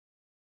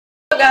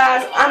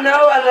guys, I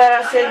know that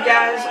I said,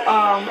 guys,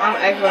 I'm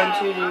echoing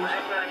too, dude.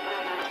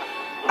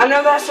 I know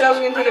that I said I was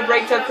going to take a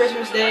break till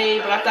Christmas Day,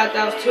 but I thought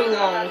that was too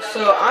long.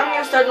 So I'm going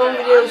to start doing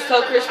videos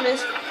till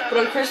Christmas, but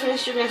on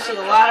Christmas you're going to see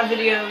a lot of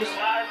videos.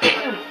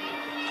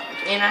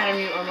 And I had to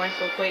mute my mic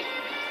real quick.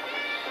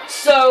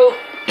 So,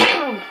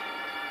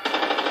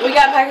 we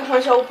got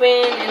Pack-a-Punch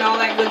open and all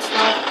that good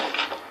stuff.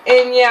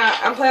 And yeah,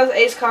 I'm playing with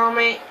Ace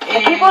Comet.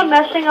 And I keep on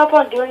messing up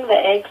on doing the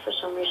egg for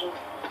some reason.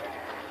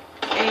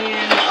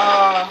 And,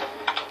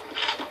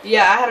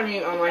 yeah, I had to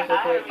mute my mic real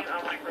quick.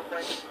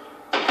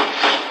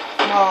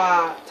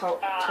 Told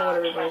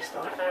everybody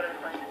stuff.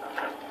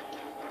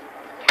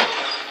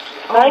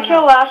 Try to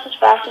kill last as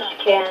fast as you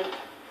can.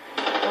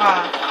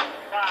 Wow.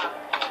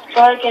 So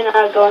I can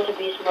go into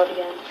beast mode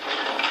again.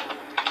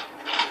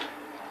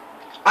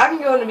 I can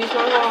go into beast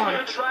mode. Hold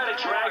on.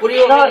 What do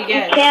you want me to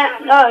get? You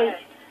can't. No,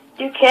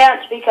 you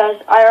can't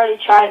because I already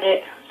tried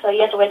it. So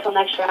you have to wait till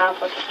next round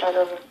for it to start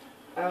over.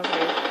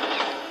 Okay.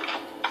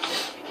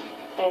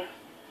 Okay.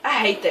 I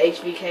hate the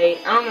HVK.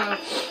 I don't know.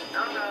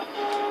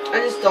 I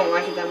just don't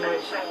like it that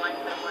much.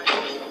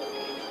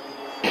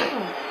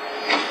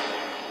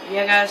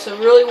 Yeah, guys, so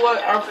really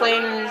what our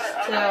plan is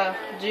to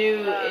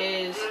do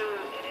is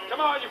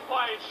oh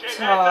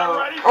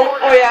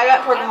yeah, I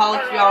got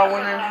Perkaholic if y'all are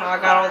wondering how I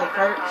got all the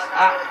perks.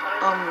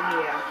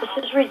 Yeah. This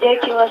is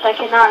ridiculous. I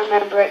cannot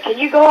remember it. Can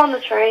you go on the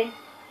train?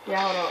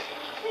 Yeah, hold up.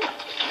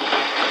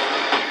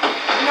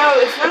 No,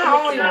 it's not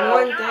only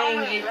one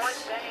thing.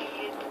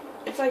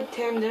 It's like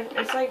 10 different.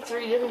 It's like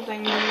 3 different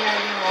things. And you gotta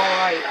do them all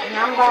right. And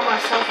I'm by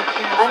myself at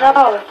Paris. I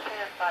know.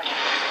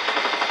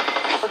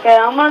 Okay,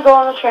 I'm gonna go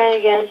on the train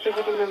again and see if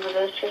I can remember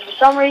this. Because for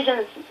some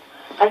reason,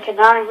 I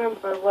cannot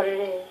remember what it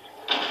is.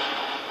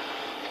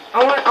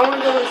 I want to go on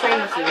the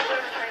train with you.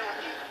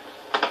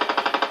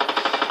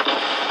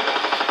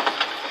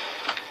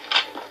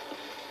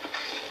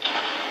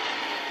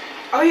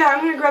 Oh yeah,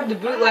 I'm gonna grab the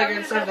bootlegger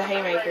instead of the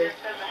haymaker.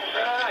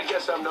 I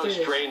guess I'm no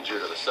stranger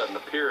to the sudden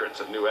appearance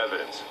of new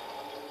evidence.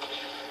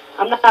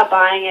 I'm not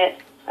buying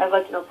it. I have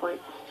like no point.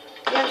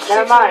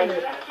 Never mind.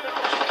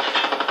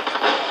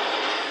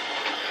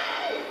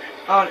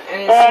 Oh,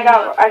 and hey,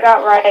 I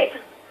got right.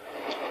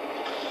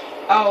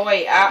 Oh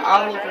wait,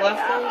 I'll look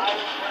left then.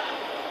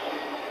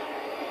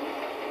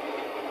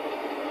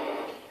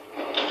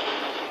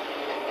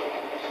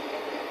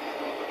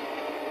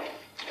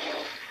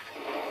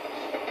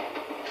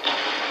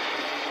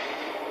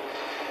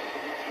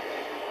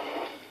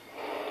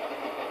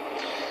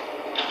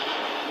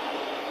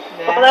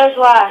 Well, there's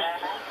last.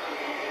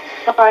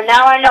 Sorry,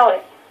 now I know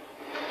it.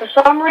 For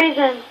some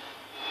reason,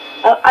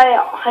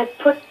 I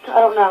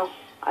don't know.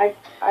 I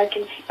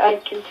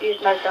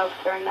confused myself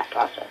during that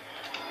process.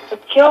 So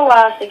kill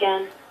last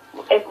again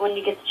when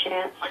you get the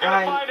chance. I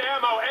gotta find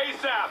ammo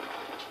ASAP.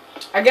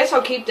 I guess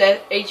I'll keep the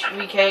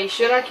HVK.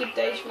 Should I keep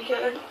the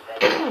HVK?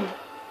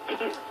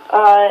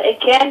 It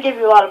can give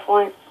you a lot of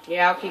points.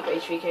 Yeah, I'll keep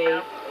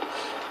HVK.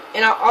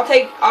 And I'll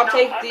take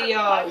the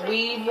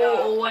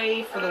Weevil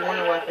away for the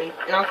Wonder Weapon,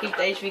 and I'll keep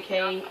the HVK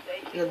and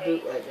the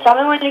bootlegger. Tell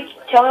me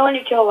when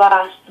you kill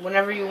last.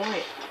 Whenever you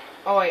want.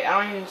 Oh wait,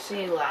 I don't even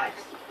see last.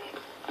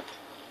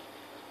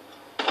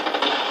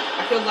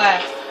 I killed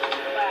last.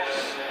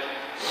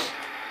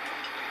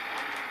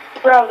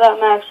 Grab that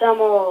max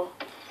ammo.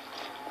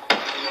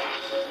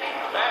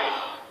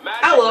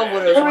 I love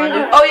what I was want to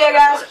do. Oh yeah,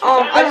 guys.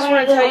 I just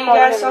want to tell you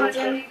guys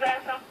something.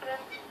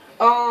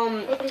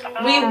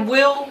 We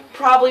will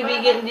probably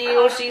be getting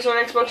DLCs on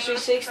Xbox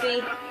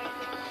 360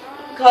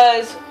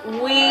 because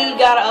we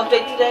got an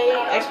update today,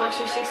 Xbox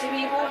 360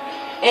 people,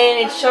 and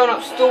it's showing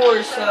up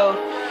stores, so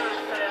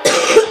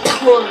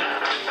we're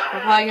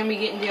probably gonna be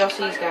getting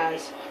DLCs,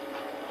 guys.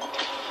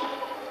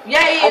 Yay!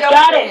 I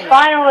got it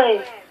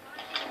finally.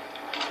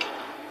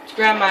 Let's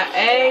grab my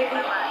egg.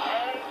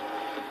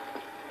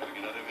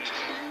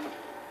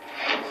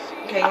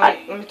 Okay,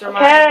 let me throw my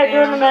egg down. Okay, do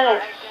it in a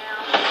minute.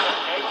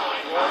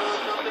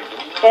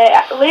 Okay,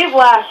 leave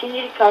last. You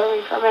need to cover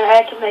me for a minute. I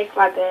have to make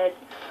my bed.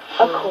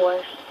 Of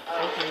course.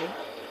 Okay.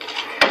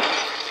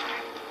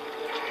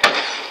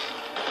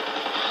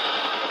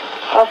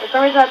 Oh, for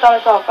some reason I thought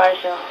I saw a fire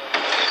shell.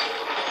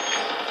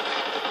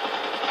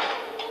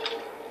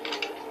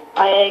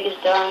 My egg is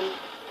done.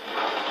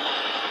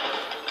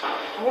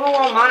 I wonder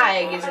why my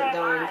egg isn't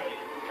done.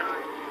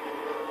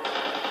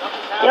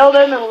 Kill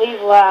them and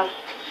leave last.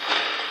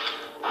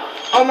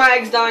 Oh, my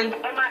egg's done.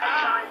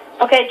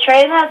 Okay,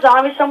 trade that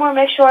zombie somewhere.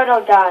 Make sure I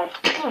don't die.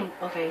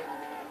 Okay.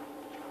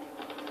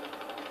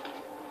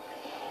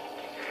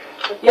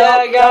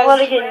 Yeah, guys. Don't let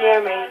it get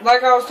near me.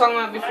 Like I was talking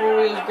about before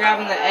we was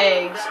grabbing the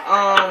eggs,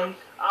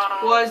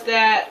 was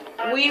that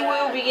we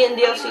will be getting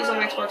DLCs on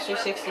Xbox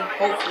 360,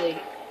 hopefully.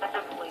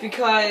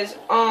 Because,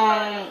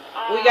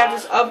 we got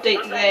this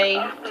update today,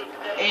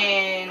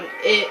 and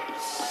it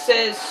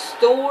says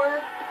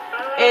store,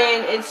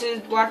 and it says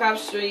Black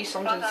Ops 3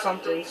 something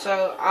something.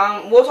 So,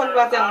 we'll talk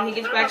about that when he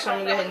gets back, so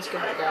I'm going to go ahead and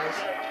skip it, guys.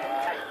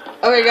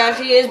 Okay, guys,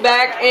 he is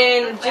back,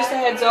 and just a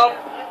heads up,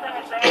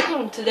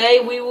 today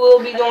we will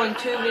be doing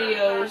 2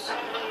 videos.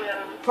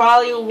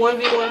 probably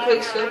 1v1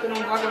 quick scoping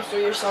on Black Ops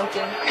 3 or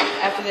something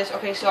after this.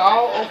 Okay, so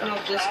I'll open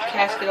up this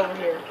casket over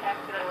here.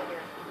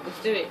 Let's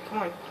do it. Come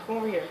on. Come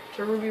over here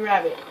to Ruby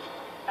Rabbit.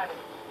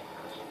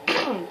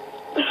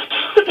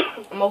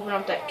 I'm opening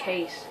up that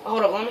case.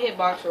 Hold up. Let me hit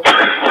box real quick.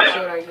 See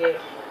what I get.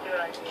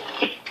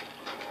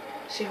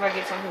 See if I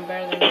get something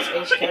better than this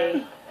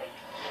HK.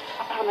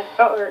 My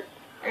throat hurts.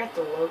 I got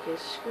the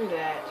locust. Screw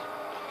that.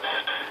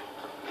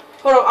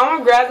 Hold on. I'm going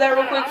to grab that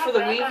real quick for the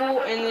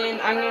weevil, and then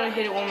I'm going to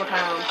hit it one more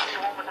time.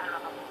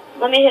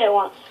 Let me hit it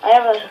once. I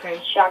have a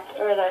Okay. shock,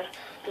 or the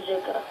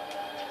bazooka.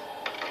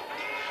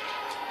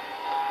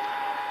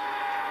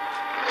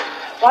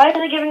 Why is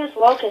it giving us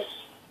locusts?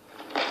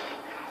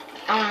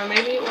 I don't know.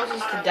 Maybe it wants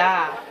us to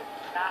die.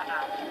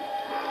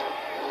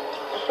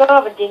 I still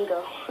have a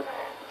dingo.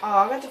 Oh,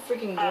 I got the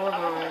freaking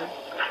Gorgon.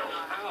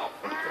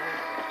 Fuck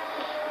that.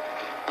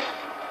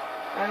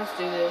 Alright, let's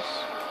do this.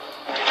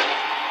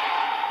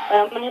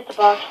 I'm gonna hit the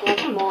box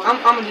once more.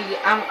 I'm gonna do the,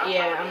 I'm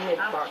gonna hit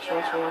the box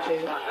once more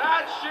too.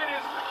 That shit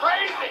is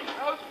crazy.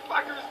 Those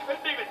fuckers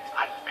couldn't even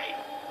touch me.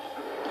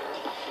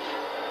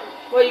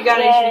 Well, you got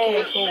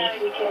Yay, HVK, cool.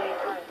 HVK.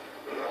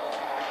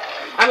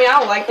 I mean, I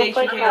like the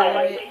HVK a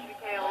little bit.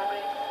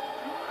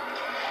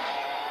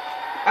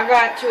 I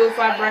got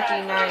 205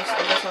 Brecky, nice.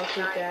 I guess I'll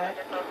keep that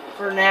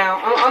for now.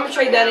 I'm gonna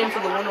trade that in for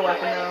the winter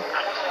weapon though.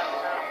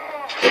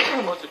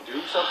 Want to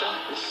do something?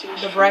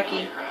 The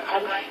Brecky.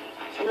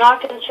 I'm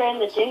not gonna train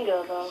the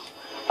dingo though.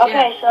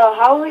 Okay, so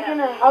how are we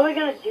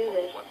gonna do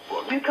this?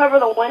 You cover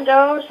the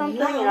window or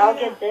something, and I'll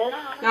get this.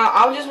 No,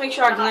 I'll just make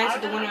sure I glance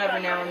at the window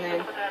every now and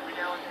then.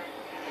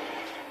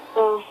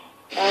 Oh,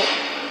 right.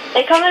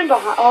 They come in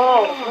behind.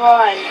 Oh,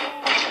 run!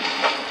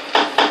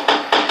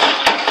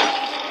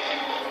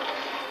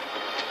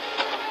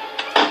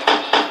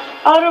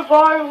 Out of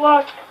our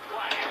luck.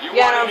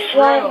 Yeah, no, for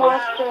Giant real.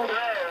 monster.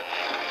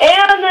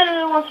 And then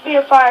it wants to be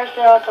a fire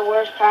sale at the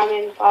worst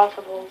timing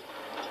possible.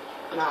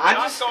 No, I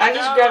just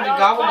grabbed a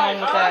gobble gun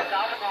with that.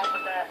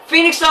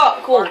 Phoenix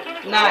up, cool,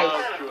 nice.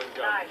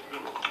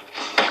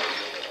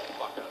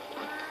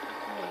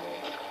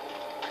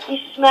 He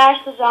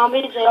smashed the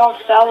zombies. They all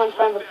fell in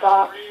front of the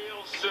box.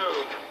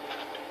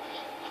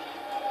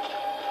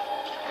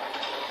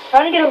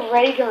 Trying to get a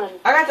ray gun.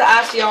 I got the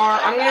ICR.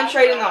 I'm gonna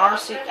trade in the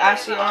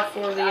ICR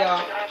for the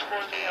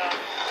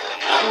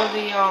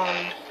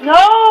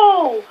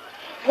No!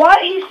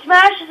 What? He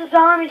smashes the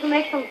zombies and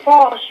makes them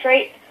fall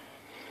straight,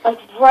 like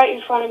right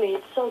in front of me.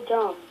 It's so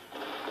dumb.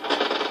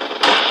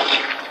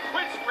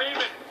 Quit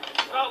screaming.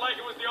 It's not like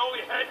it was the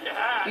only head you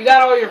had. You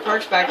got all your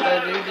perks back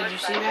though, dude. Did you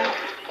see that?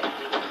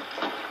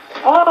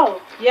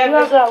 Oh! Yeah, you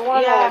have that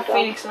one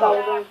Phoenix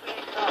up.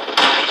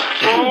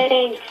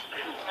 Thanks.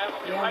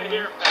 Yeah,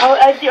 man.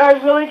 I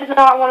really did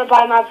not want to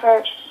buy my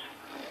perks.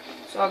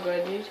 It's all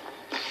good, dude.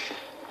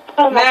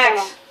 Oh,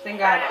 Max, thank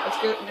God. Let's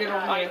get over here.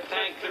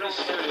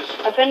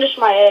 I finished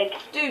my egg.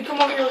 Dude, come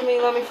over here with me.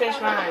 Let me finish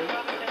mine.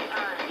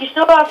 You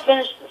still have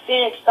finished the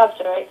Phoenix stuff,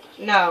 right?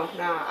 No, I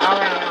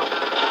ran out.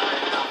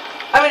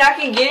 I mean, I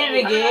can get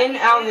it again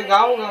out of the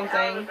gobble gum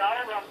thing.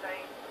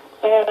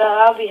 Yeah,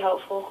 that'll be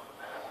helpful.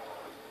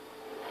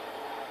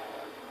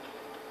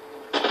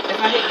 If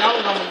I hit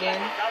gobble gum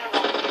again.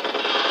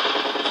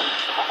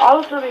 I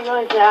was gonna be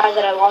really sad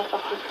that I lost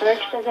off the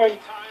perks, and then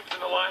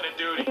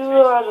you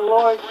are the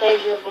Lord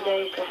Savior of the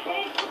day so far.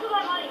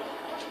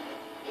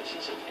 This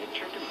is an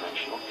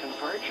interdimensional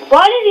convergence.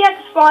 Why did he have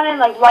to spawn in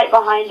like right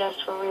behind us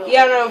for real?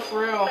 Yeah, no, for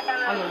real.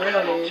 On the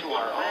real, dude. To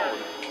our own.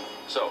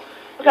 So,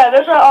 Okay,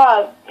 there's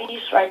a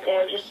beast right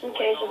there, just in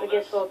case if it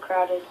gets a little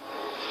crowded.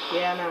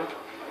 Yeah, no.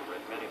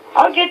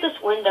 I'll get this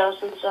window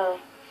since a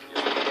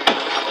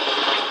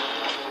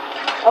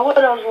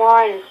widow's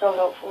line is so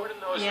helpful. boarding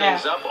those Yeah.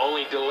 things up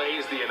only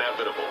delays the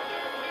inevitable.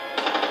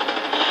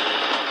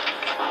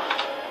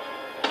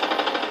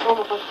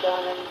 Almost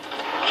done.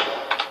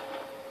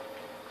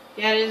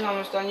 Yeah, it is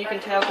almost done. You can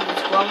tell because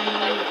it's glowing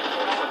really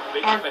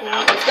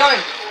hardcore. It's going!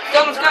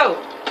 Let's go!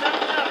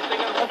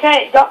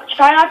 Okay,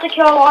 try not to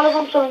kill a lot of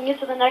them so we can get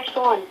to the next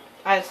one.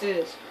 Alright, let's do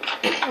this.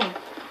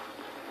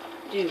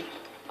 Dude.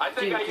 I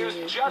think I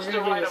used just we're the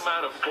gonna do right this.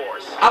 amount of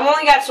force. I've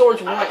only got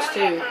swords once,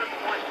 too.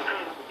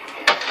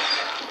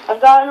 I've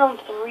gotten them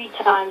 3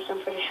 times,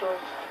 I'm pretty sure.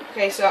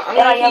 Okay, so I'm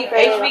Yeah, gonna keep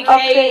upgrade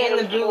HVK and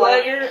the them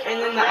bootlegger, and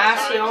then the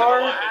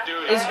ICR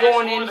is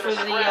going in for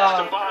the,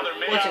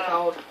 what's it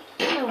called?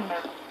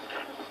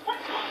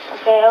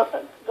 Okay,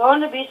 go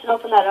into Beast and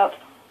open that up.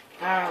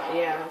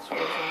 Yeah, that's what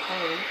I'm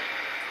saying.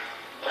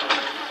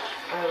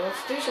 Alright,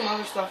 let's do some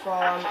other stuff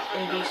while I'm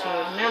in beast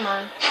mode. Never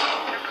mind.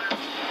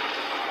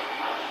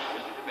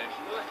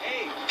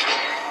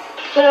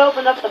 Could have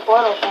opened up the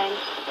portal thing.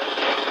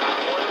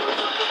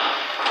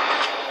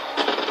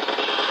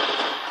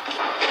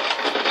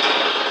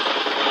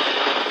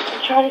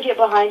 I'm trying to get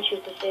behind you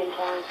at the same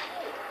time.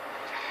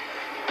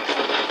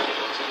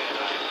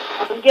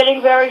 I'm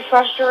getting very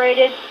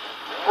frustrated,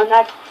 and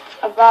that's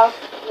about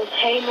this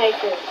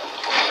haymaker.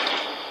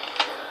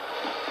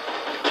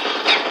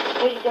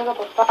 We dug up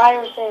a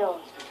fire sale.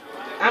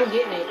 I'm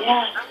getting it.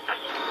 Yes.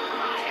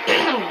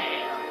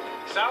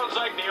 Sounds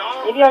like the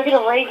arm. Maybe I'll get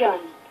a ray gun.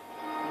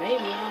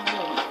 Maybe, I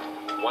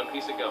don't know. One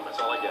piece of gum, that's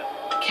all I get.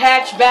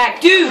 Catch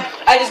back. Dude,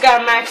 I just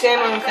got a max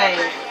ammo thing.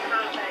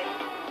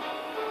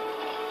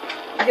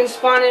 I can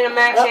spawn in a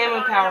max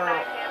ammo power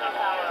up.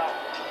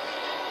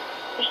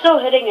 You're still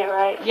hitting it,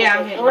 right? Yeah,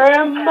 I'm hitting it.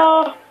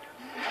 Grandma.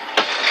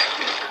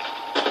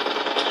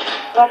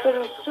 That's it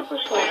was super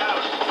slow.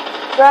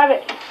 Grab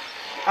it.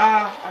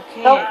 I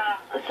Nope. can't.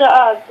 It's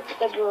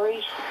the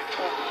grease.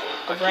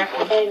 A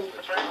bracket. Thing.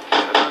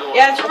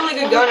 Yeah, it's a really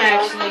good gun,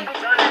 actually.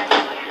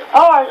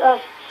 Oh,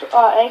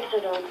 our eggs are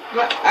done.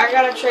 But I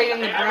gotta trade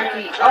in the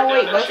brekkie. Oh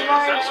wait, both of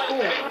our eggs? Cool.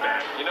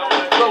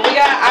 But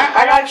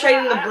I gotta trade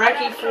in the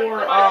brekkie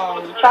for,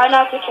 Try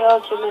not to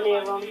kill too many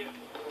of them.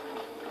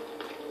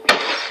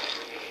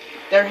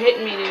 they're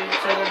hitting me, dude,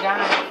 so they're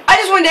dying. I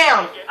just went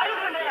down!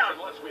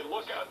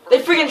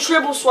 They freaking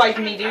triple swiped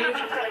me, dude.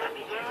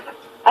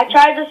 I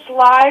tried to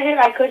slide it,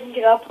 I couldn't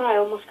get up, and I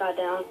almost got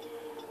down.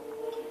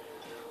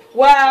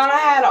 Wow, and I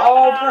had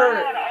all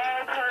perk.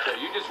 So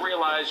you just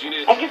realized you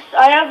need.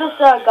 I have this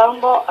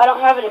gumball. I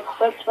don't have it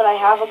equipped, but I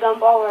have a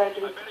gumball where I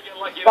can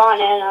spawn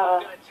in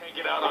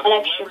an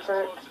extra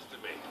perk.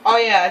 Oh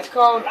yeah, it's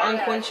called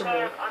Unquenchable.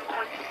 Yeah,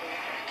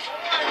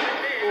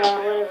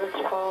 whatever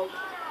it's called.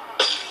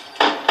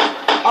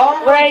 All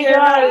I'm really care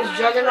about is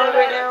Juggernaut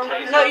right now.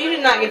 No, you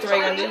did not get the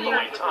ray gun, did you?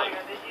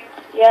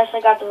 Yes, I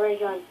got the ray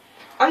gun.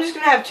 I'm just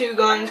gonna have 2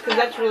 guns, because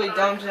that's really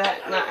dumb to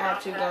not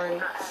have 2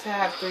 guns. To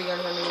have 3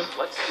 guns, I mean.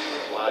 Let's see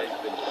what lies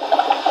been.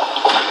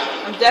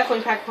 I'm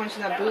definitely pack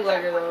punching that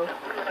bootlegger, though.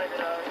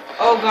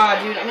 Oh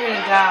god, dude, I'm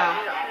gonna die.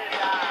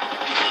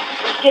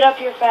 Let's get up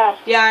here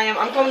fast. Yeah, I am.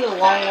 I'm coming the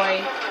long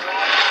way.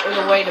 Or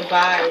the way to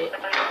buy it.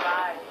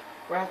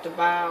 Where I have to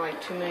buy,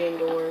 like, 2 million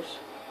doors.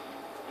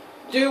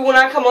 Dude, when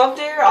I come up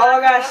there, all I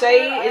gotta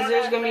say is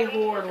there's gonna be a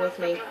horde with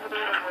me.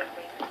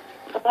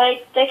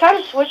 Like, they kind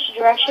of switched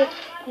direction.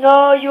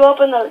 No, you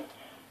opened the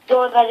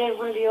door that didn't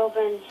want to be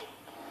opened.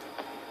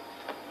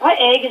 My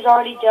egg is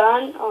already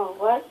done. Oh,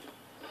 what?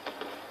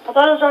 I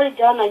thought it was already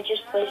done. I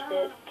just placed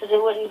it because it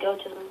wouldn't go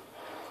to them.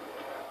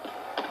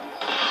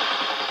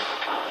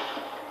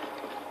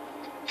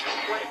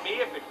 Blame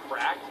me if it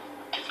cracked.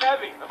 It's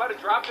heavy. I might have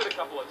dropped it a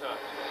couple of times.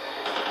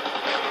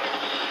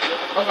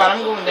 Oh god,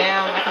 I'm going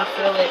down. I can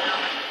feel it.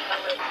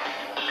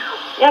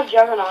 You have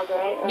Juggernaut,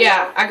 right? Or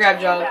Yeah, no? I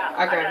grabbed Jug.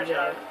 I grabbed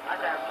Jug.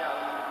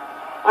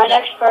 My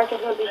next perk is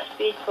going to be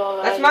Speed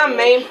Cola. That's my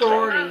main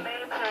priority.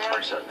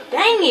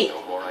 Dang it!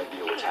 No more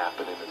idea what's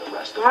happening in the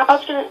rest of I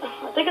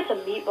think it's a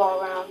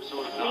meatball round.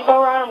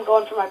 Meatball round, I'm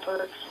going for my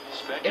perks.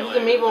 If it's a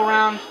meatball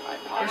round,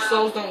 your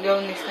souls don't go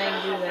in this thing,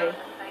 do they?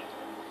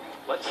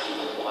 Let's see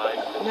what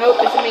lies been.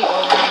 Nope, it's a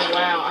meatball round.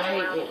 Wow, I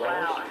hate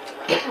meatballs.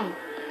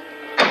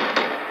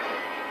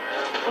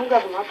 I'm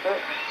grabbing my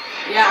perks.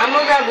 Yeah, I'm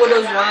gonna grab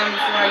Widow's Wine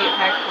before I get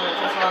pack punch.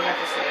 That's all I got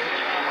to say.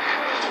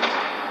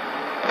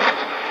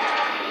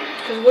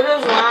 Because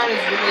Widow's Wine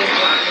is really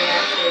important to me,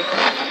 actually.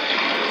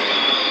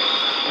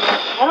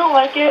 I don't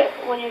like it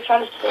when you're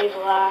trying to save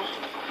last.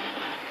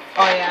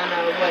 Oh yeah, I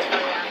know, but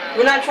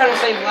we're not trying to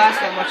save last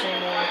that much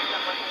anymore.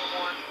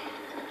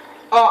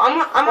 Oh,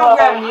 I'm gonna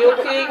grab Mule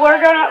Kick.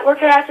 We're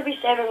gonna have to be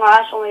saving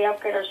last when we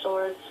upgrade our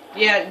swords.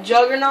 Yeah,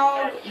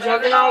 Juggernaut,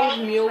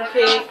 Mule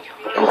Kick,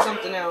 and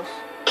something else.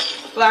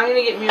 But I'm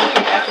gonna get Mule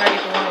Kick after I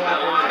get the Wonder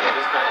Weapon.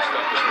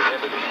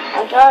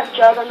 I got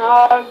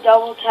Juggernaut,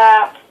 double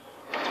tap.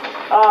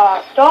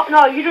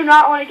 You do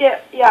not want to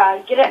get it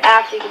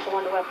after you get the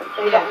Wonder Weapon,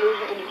 so you don't lose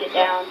it when you get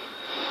down.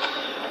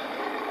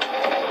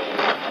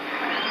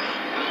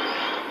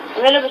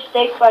 I made a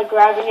mistake by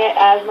grabbing it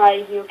as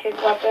my Mule Kick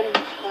weapon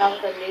when I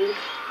was a noob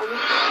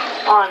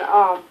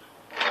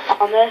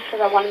on this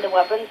because I wanted the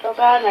weapon so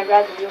bad, and I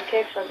grabbed the Mule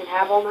Kick so I can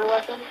have all my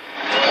weapons.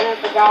 And I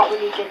forgot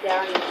when you get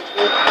down, you just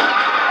lose.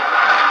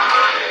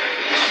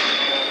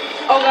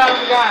 Oh god, I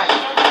forgot.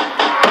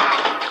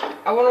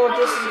 I wonder what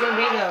this is gonna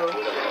be though.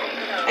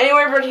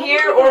 Anywhere but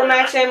here or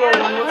max ammo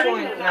one? Which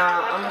one?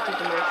 Nah, I'm gonna take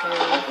the max ammo.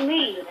 That's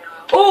me.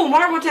 Oh,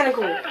 Marble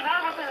Tentacle! What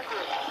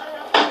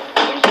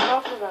are you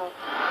talking about?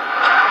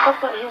 Talk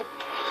about him.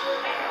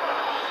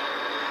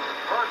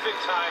 Perfect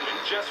timing,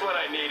 just what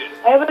I needed.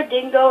 I have a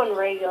dingo and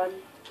ray gun.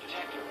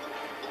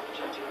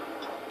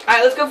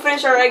 Alright, let's go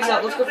finish our eggs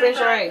up. Let's go finish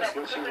our eggs.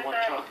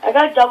 I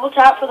got a double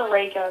tap for the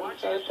ray gun,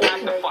 so it's Back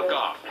really the very fuck good.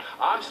 off.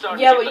 I'm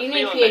starting Yeah, to but get you the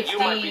need feeling that you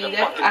might be the PhD.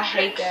 fucking I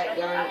hate chase. that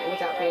gun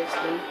without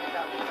PhD.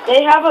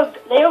 They have a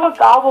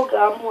gobble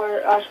gum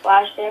where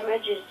splash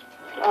damage is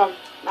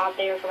not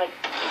there for like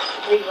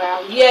 3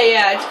 rounds.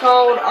 Yeah, it's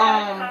called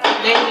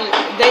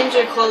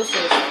Danger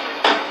Closest.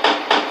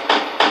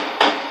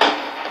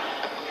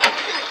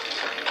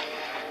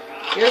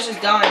 Yours is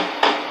done.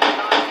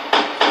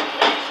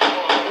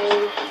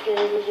 This is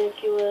getting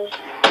ridiculous.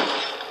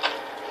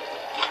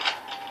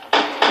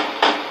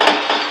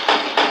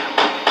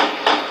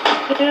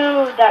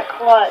 Dude, that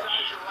clutch.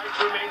 Lights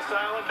remain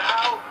silent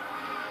now.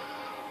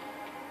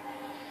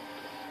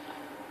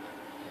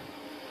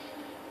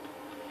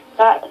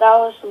 That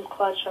was some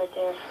clutch right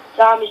there.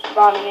 Zombies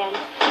spawning in.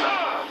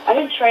 I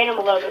can train him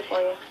a little bit for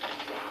you.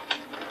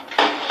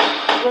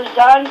 Yours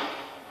done?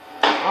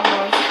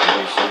 Almost.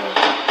 Pretty sure.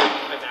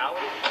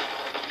 Finale?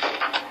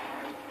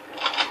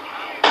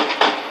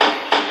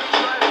 You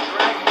trying to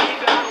drag me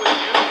down with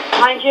you?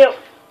 Mind you.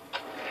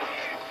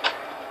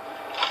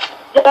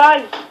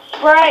 Done.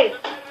 Spray.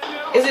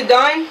 Is it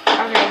done?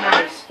 Okay,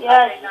 nice.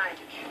 Yes.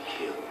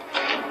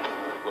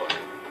 Look,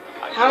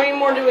 How many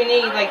more do we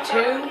need? Like 2?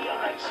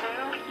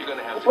 you're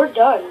gonna have to. We're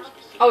done.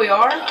 Oh, we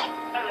are?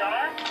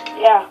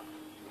 Yeah.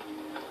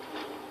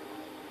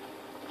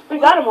 We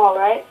got them all,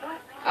 right?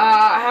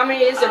 How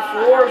many is there?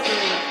 4 or 3?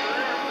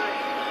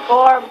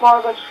 4.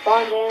 Margot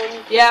spawned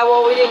in. Yeah,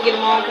 well, we didn't get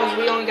them all because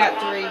we only got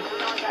 3.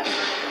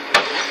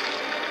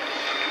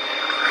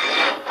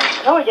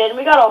 No, we didn't.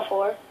 We got all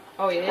 4.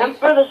 Oh, you I'm did?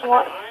 for this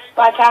one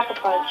by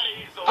Pack-a-Punch.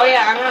 Oh,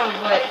 yeah, I know,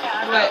 but,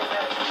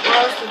 what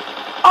else did...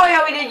 Oh,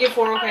 yeah, we did get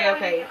 4.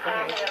 Okay.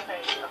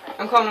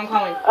 I'm coming. We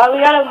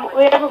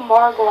have a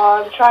Margot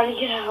on. Trying to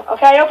get out.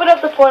 Okay, open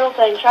up the portal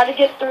thing. Try to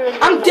get through.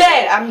 I'm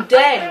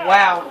dead.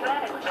 Wow.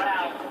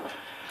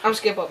 I'm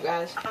skip up,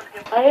 guys.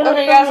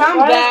 Okay, guys, I'm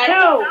back.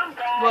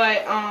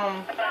 But,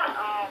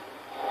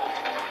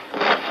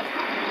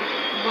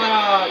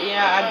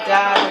 yeah, I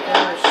died with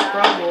a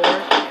scrub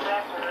board.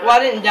 Well, I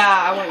didn't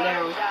die, I went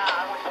down.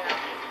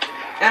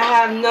 I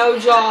have no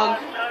jog,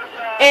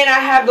 and I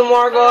have the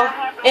Margot,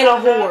 and a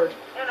horde.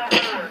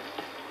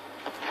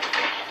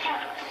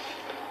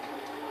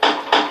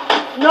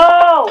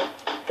 No!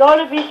 Go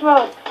to beast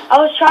mode. I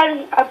was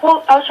trying to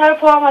pull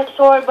out my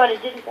sword, but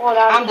it didn't pull it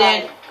out. I'm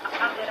dead.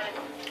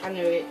 I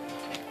knew it.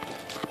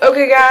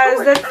 Okay,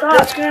 guys,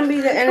 that's gonna be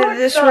the end of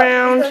this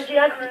round.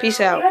 Peace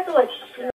out.